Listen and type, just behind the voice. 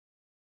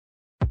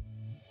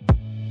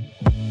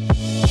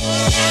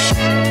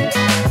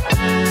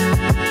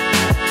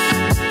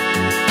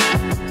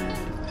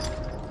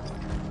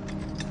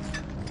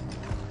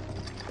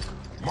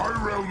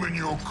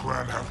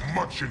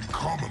much in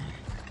common.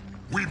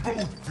 We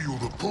both feel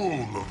the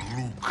pull of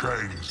Liu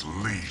Kang's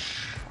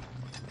leash.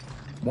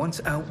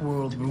 Once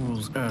Outworld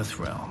rules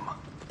Earthrealm,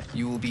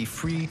 you will be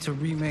free to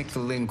remake the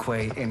Lin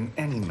Kuei in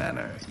any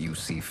manner you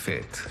see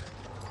fit.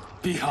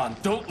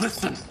 Bihan, don't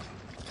listen!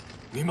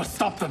 We must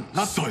stop them,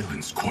 not—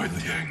 Silence, Kuai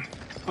Liang.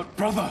 But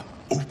brother—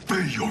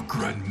 Obey your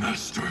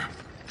Grandmaster.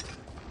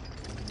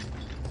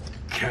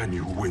 Can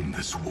you win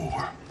this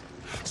war?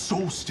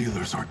 Soul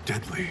Stealers are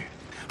deadly,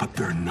 but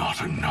they're not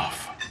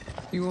enough.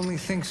 You only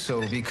think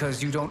so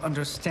because you don't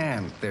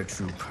understand their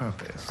true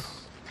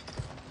purpose.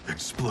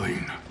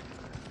 Explain.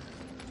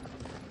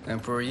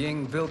 Emperor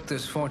Ying built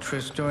this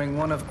fortress during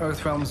one of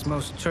Earthrealm's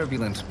most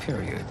turbulent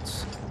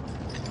periods.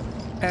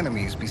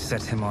 Enemies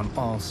beset him on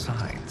all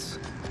sides.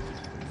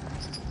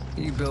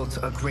 He built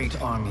a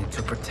great army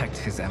to protect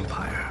his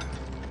empire.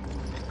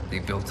 He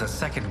built a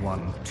second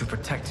one to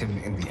protect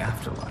him in the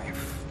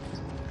afterlife.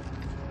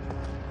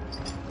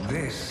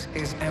 This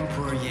is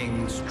Emperor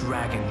Ying's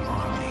Dragon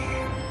Army.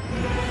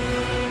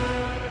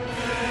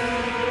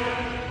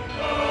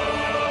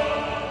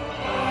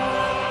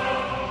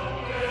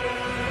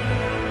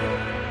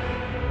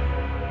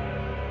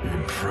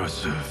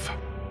 Impressive.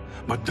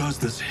 But does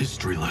this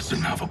history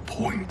lesson have a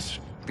point?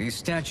 These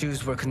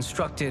statues were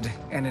constructed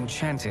and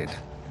enchanted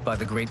by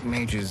the great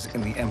mages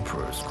in the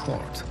Emperor's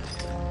court.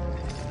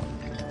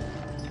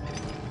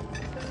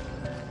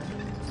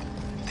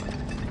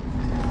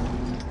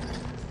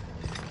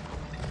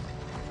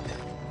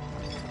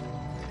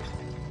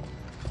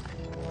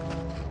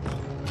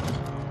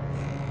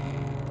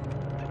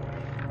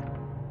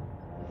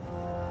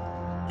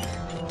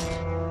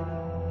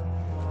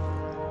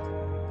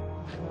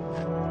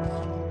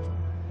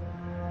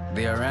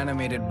 They are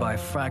animated by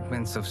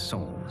fragments of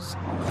souls.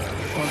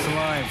 Once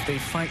alive, they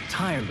fight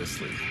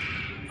tirelessly,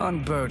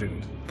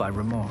 unburdened by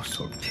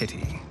remorse or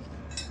pity.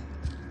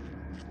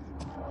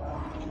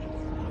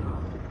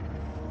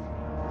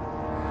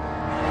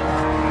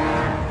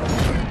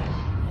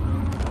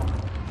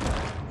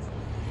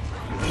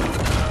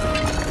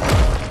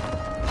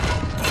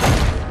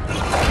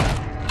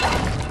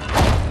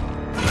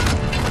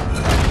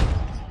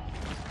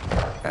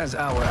 As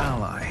our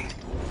ally,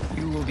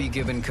 you will be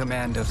given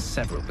command of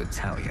several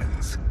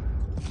battalions.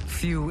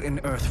 Few in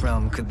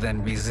Earthrealm could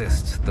then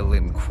resist the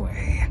Lin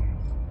Kuei.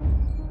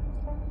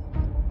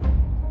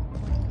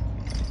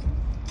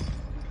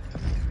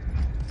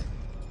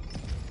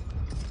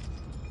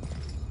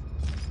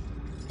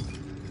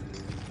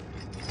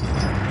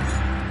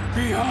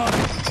 Bihan!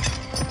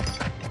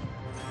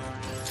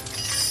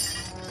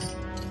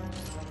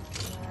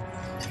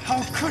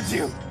 How could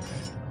you?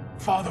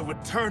 Father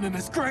would turn in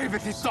his grave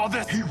if he saw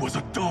this! He was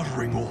a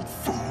doddering old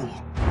fool.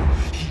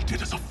 He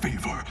did us a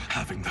favor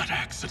having that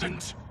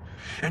accident.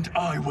 And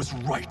I was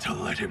right to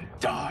let him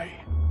die.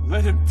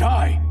 Let him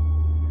die?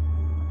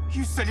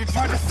 You said you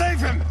tried to save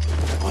him!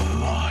 A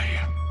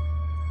lie.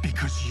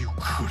 Because you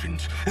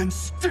couldn't and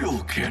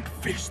still can't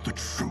face the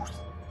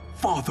truth.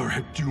 Father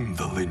had doomed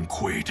the Lin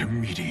Kuei to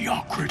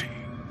mediocrity.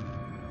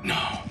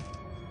 Now,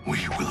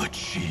 we will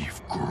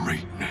achieve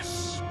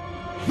greatness.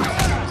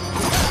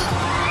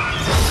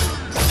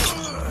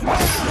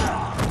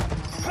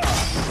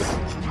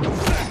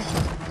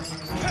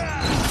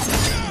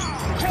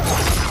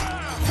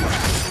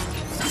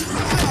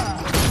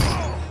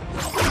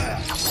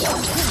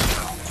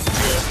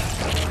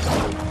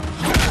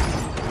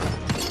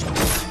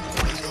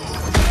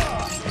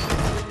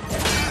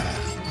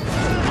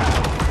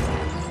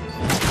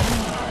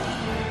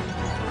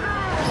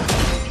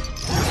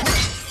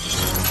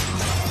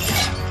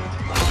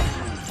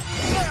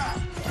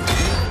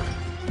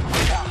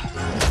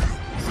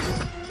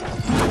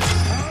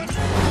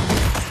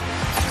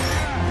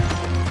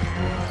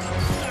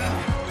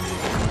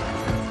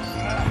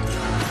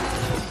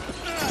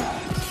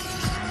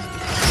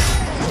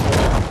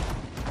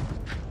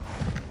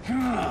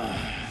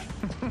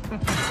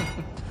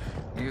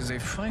 He is a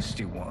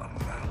feisty one.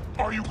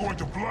 Are you going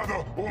to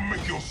blather or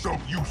make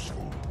yourself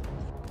useful?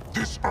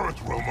 This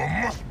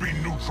Earthrealmer must be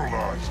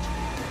neutralized.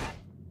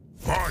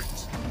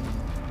 Fight!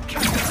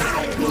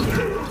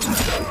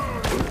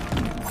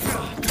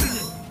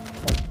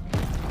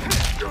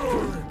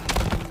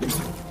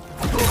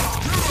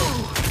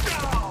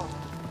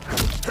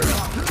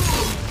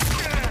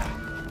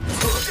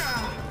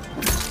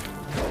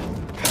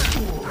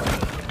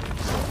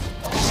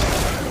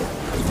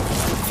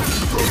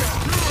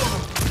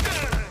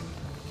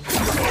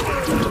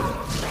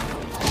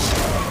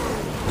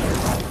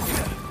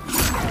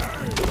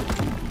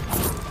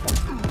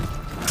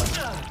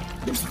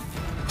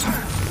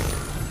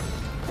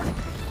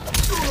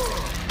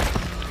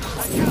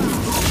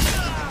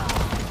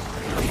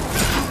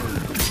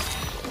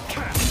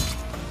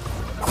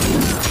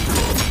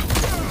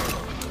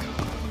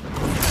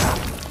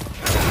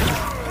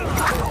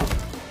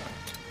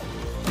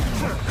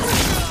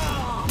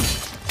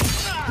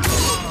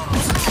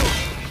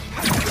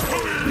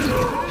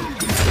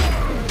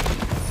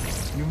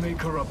 You may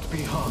corrupt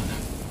Bihan,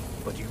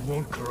 but you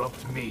won't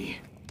corrupt me.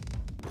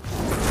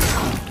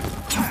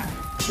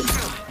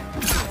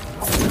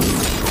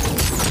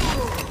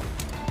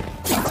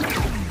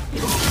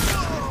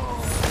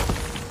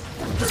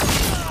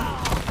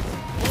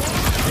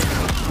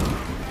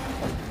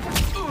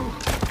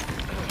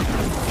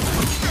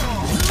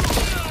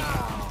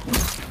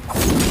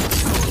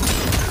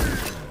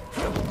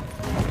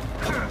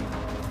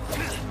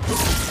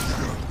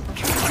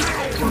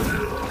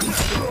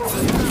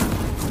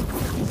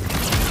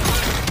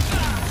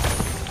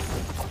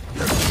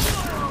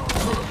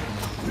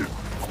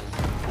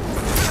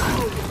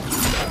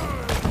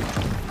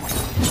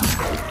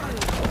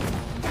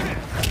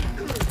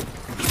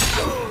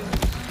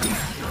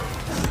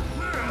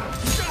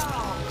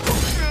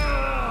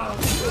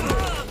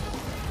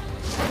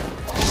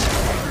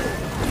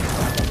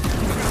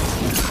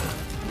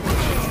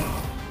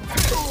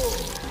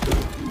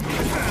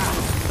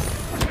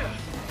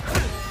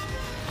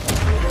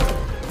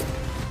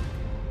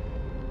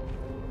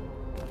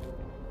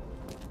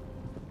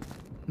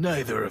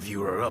 Neither of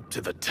you are up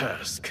to the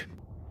task.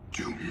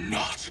 Do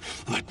not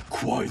let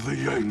Kuai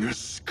Liang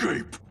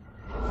escape!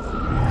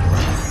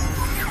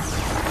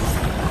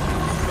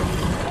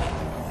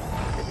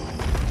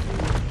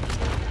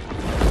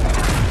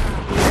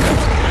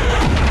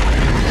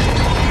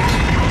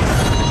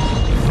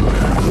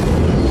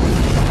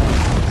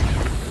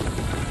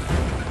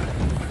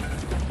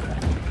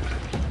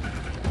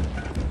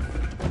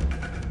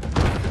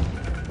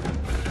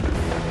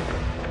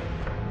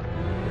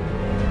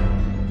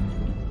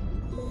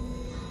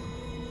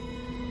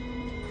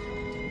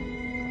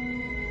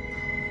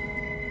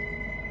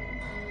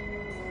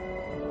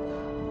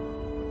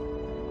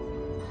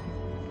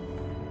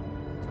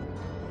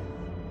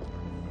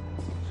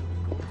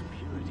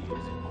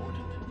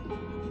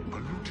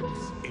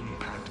 Pollutants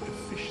impact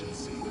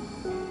efficiency.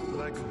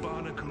 Like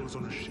barnacles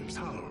on a ship's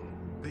hull,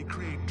 they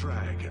create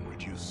drag and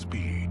reduce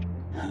speed.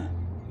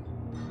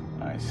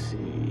 I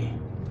see.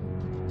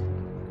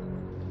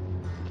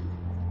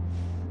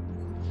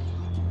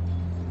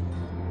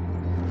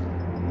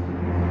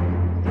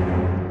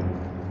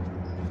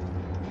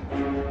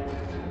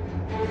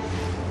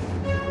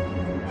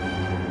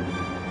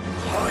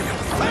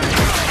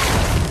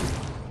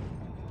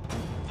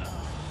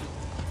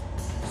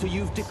 So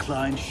you've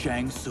declined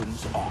Shang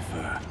Tsung's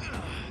offer.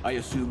 I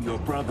assume your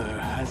brother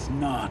has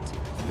not.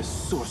 The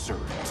sorcerer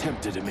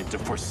tempted him into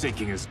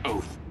forsaking his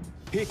oath.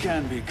 He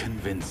can be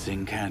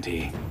convincing, can't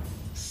he?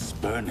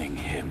 Spurning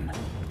him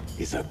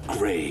is a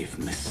grave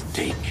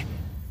mistake.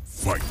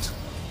 Fight!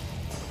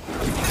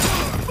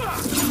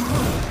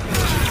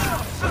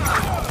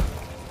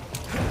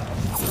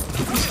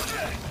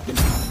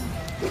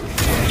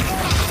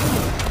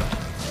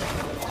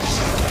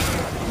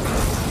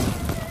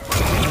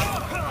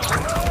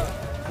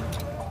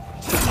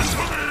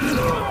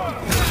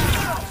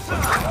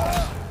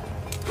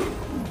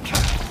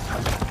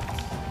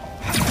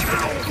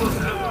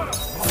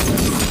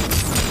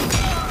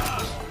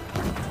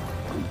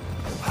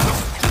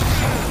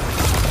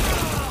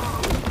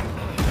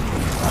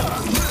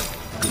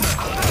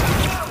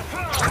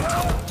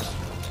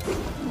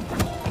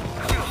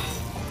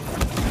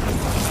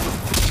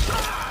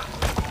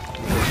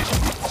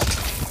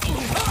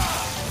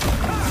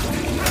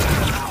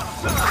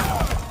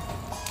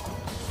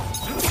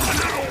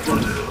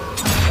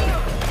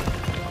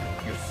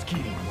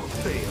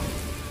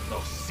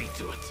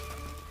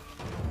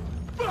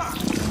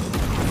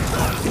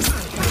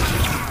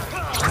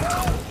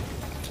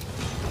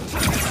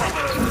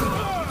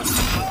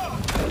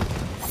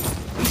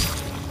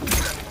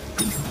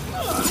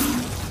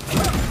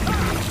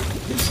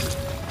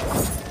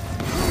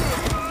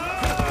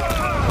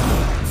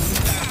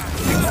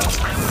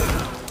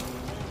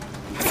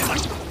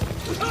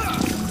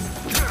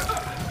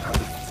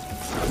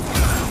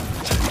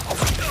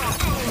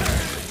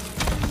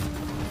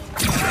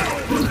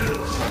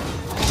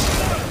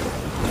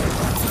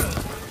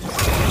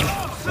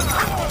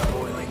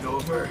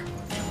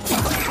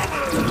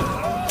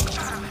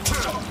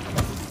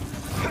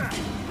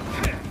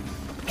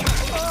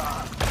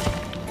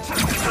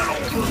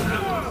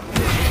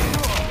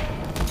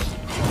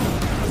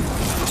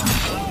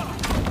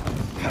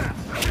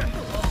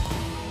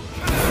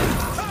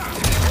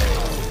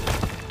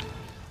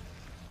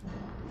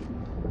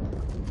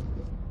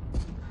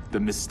 The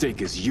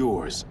mistake is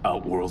yours,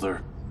 Outworlder.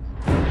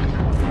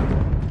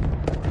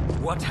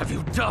 What have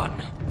you done?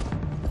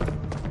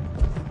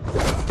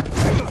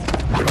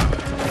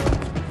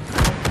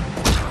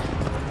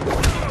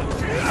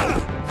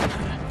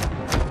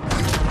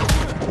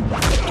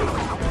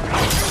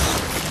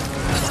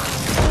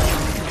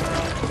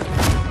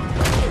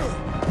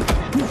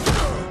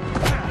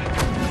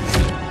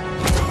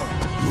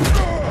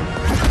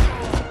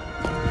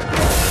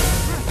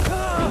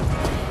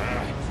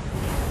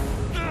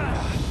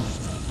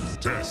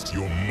 Test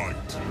your might.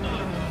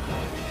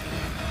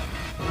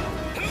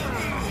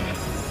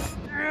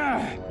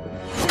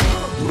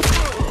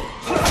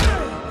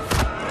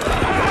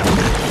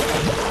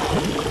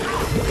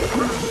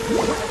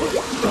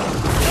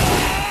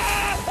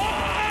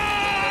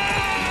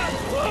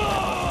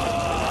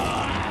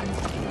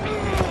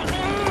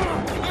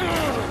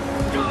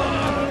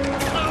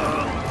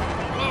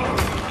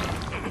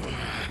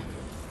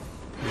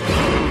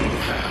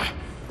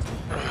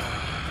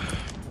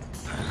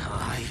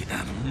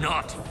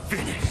 Not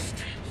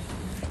finished.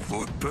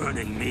 For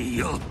burning me,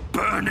 you'll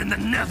burn in the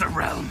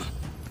NetherRealm.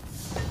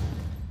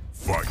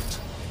 Fight!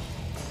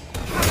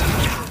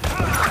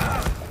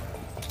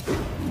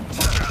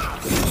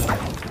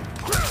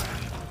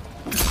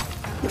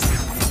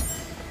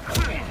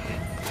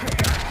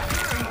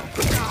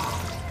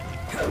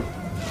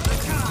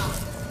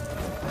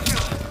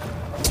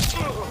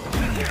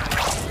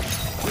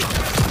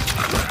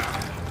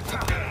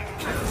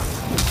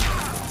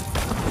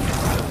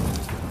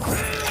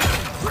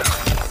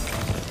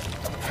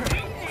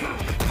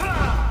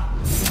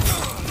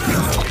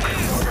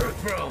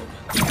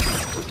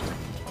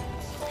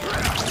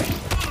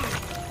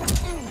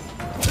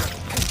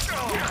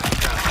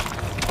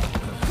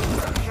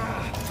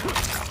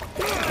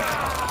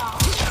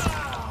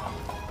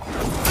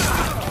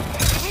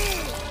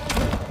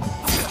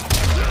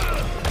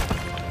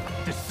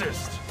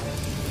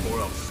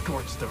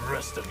 scorch the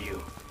rest of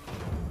you.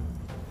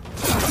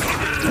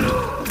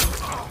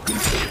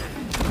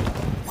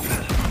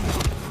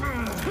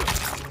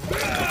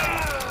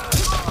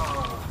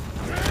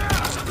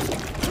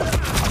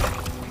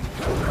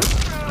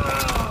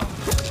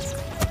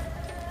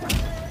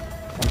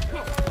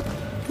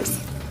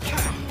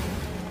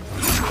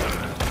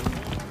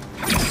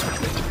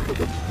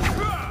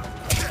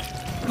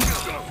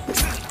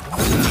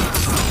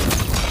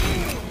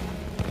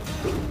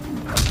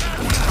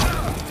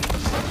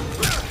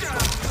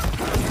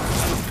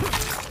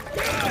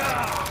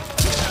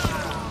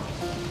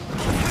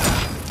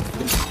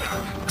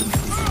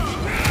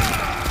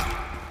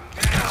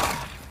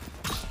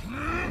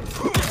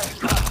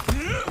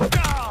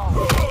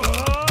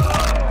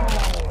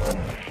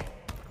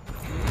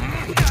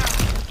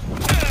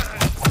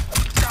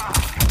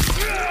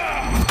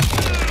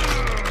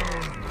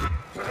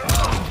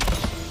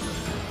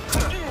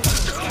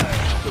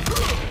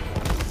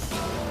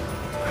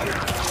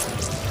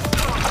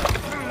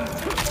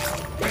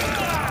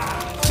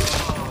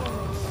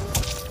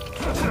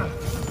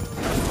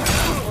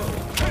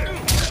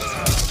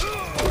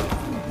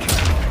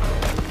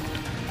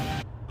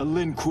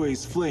 Lin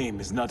Kuei's flame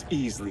is not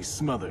easily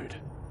smothered.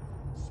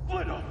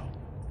 Split up!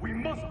 We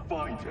must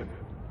find him!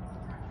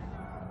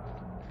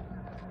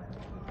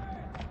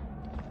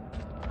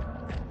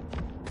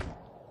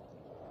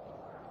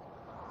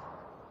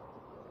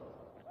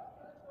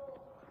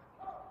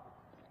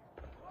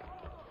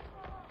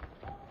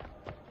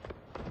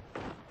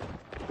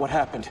 What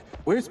happened?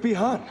 Where's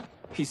Bihan?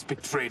 He's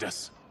betrayed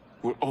us.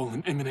 We're all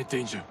in imminent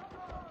danger.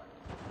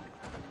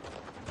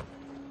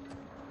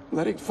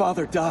 Letting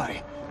Father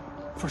die.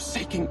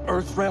 Forsaking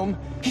Earthrealm,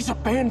 he's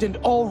abandoned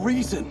all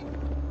reason.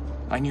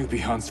 I knew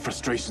Bihan's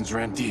frustrations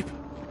ran deep,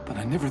 but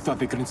I never thought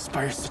they could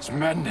inspire such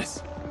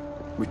madness.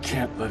 We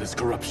can't let his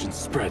corruption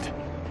spread.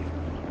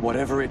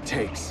 Whatever it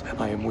takes,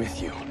 I am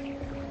with you.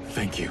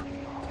 Thank you.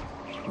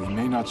 We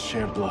may not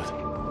share blood,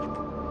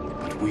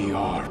 but we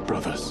are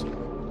brothers.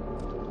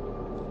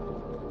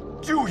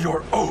 Do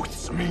your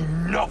oaths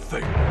mean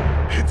nothing?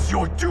 It's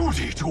your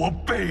duty to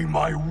obey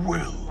my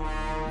will.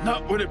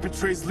 Not when it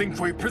betrays Lin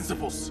Kuei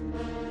principles.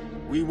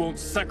 We won't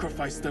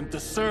sacrifice them to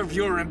serve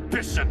your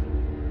ambition.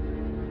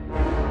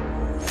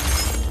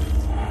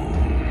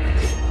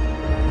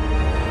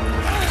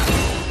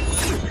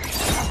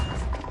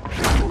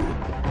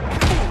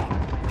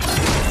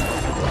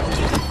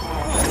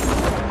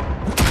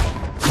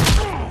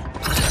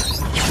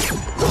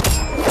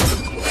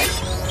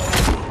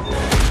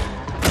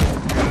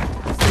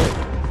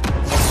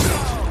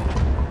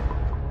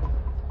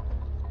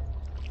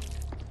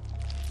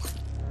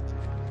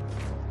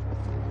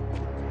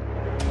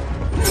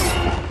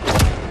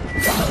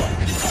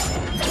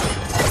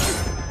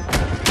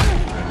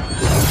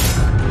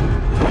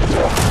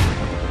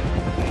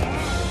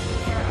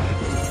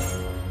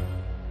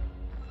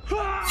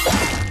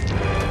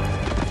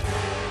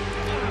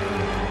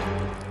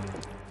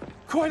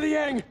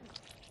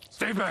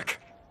 Stay back!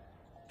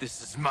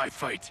 This is my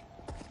fight.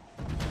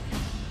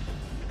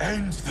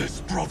 End this,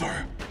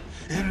 brother.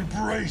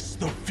 Embrace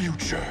the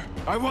future.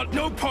 I want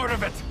no part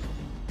of it!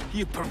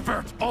 You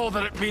pervert all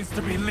that it means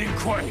to be Lin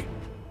Kuei!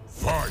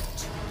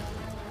 Fight!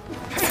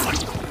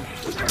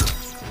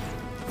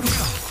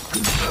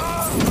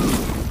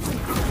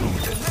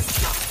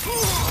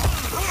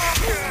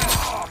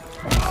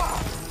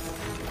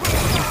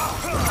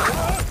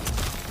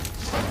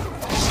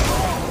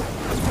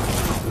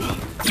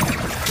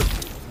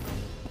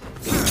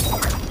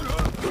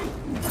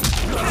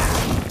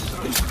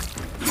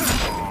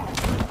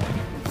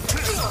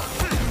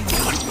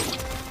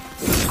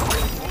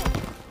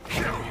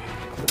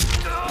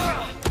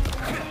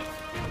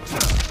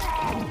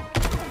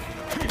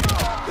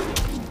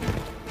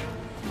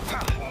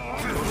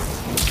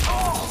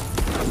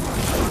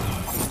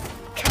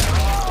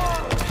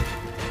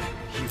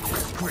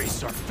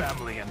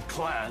 Family and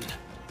clan.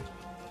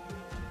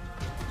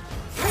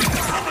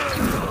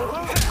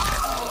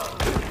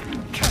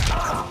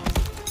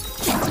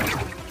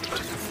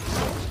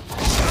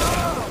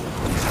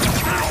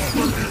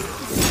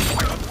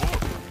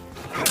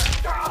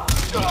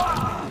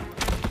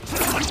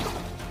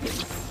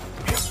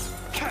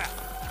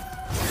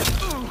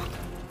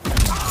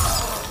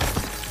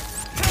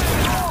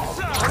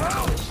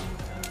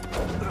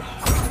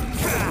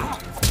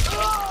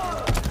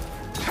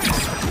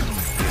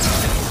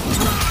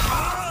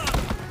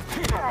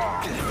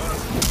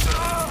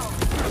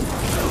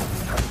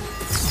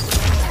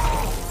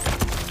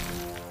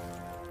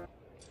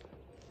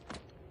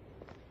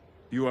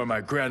 You are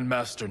my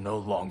Grandmaster no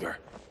longer.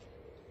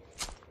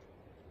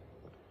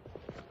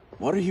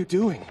 What are you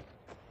doing?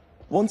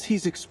 Once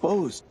he's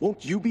exposed,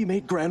 won't you be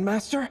made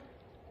Grandmaster?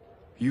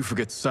 You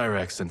forget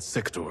Cyrax and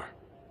Sector.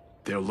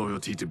 Their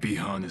loyalty to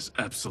Bihan is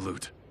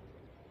absolute.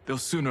 They'll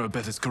sooner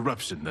abet his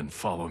corruption than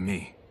follow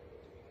me.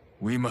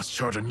 We must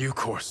chart a new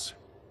course.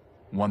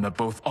 One that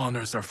both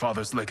honors our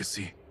father's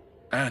legacy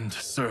and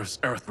serves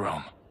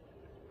Earthrealm.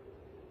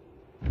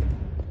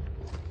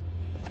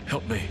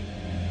 Help me.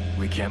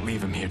 We can't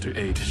leave him here to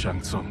aid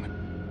Shang Tsung.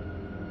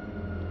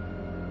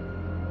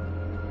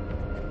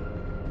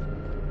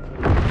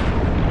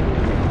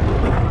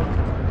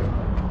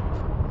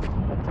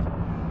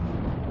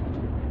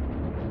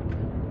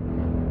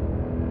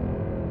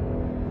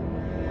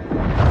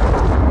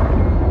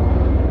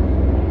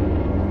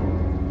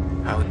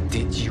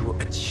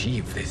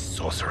 achieve this,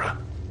 sorcerer?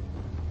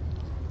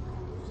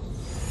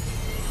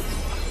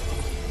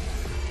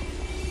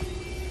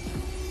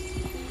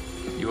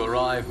 You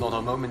arrived not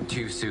a moment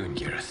too soon,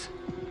 Geras.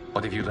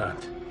 What have you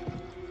learned?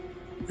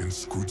 In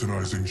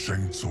scrutinizing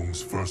Shang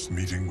Tsung's first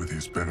meeting with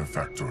his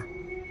benefactor,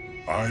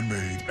 I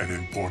made an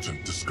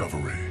important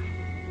discovery.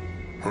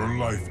 Her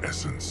life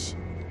essence,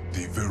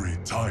 the very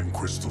time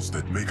crystals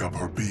that make up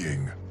her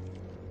being,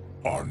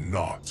 are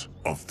not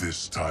of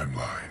this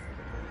timeline.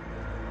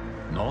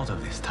 Not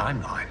of this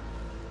timeline?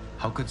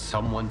 How could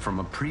someone from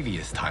a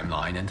previous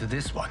timeline enter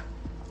this one?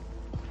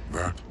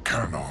 That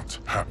cannot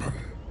happen.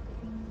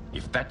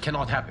 If that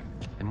cannot happen,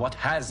 then what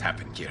has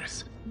happened,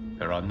 Geras?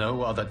 There are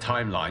no other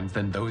timelines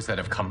than those that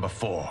have come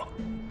before.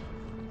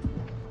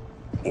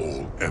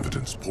 All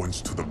evidence points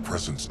to the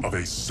presence of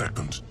a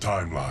second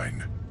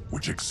timeline,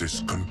 which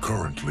exists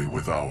concurrently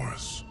with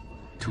ours.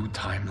 Two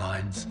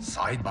timelines,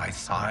 side by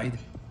side,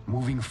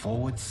 moving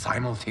forward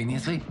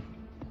simultaneously?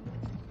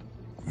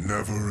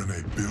 Never in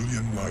a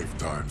billion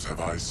lifetimes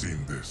have I seen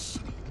this.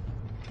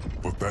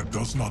 But that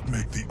does not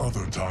make the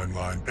other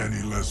timeline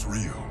any less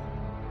real.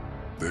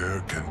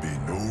 There can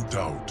be no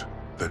doubt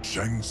that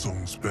Shang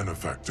Tsung's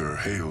benefactor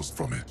hails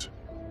from it.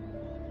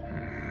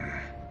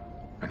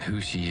 And who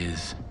she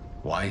is,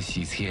 why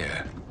she's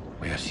here,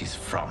 where she's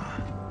from.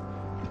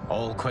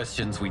 All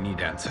questions we need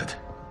answered,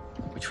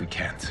 which we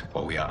can't,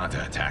 or we are under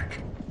attack.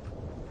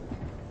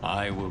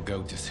 I will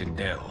go to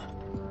Sindel,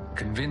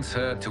 convince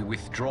her to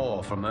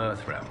withdraw from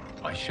Earthrealm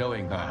by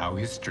showing her how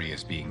history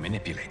is being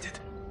manipulated.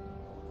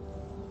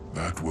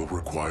 That will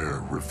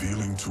require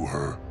revealing to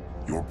her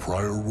your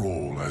prior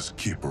role as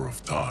Keeper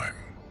of Time.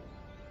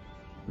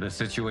 The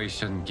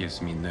situation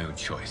gives me no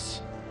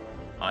choice.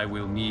 I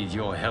will need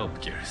your help,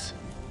 Geras,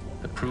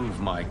 to prove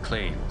my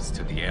claims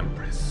to the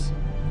Empress.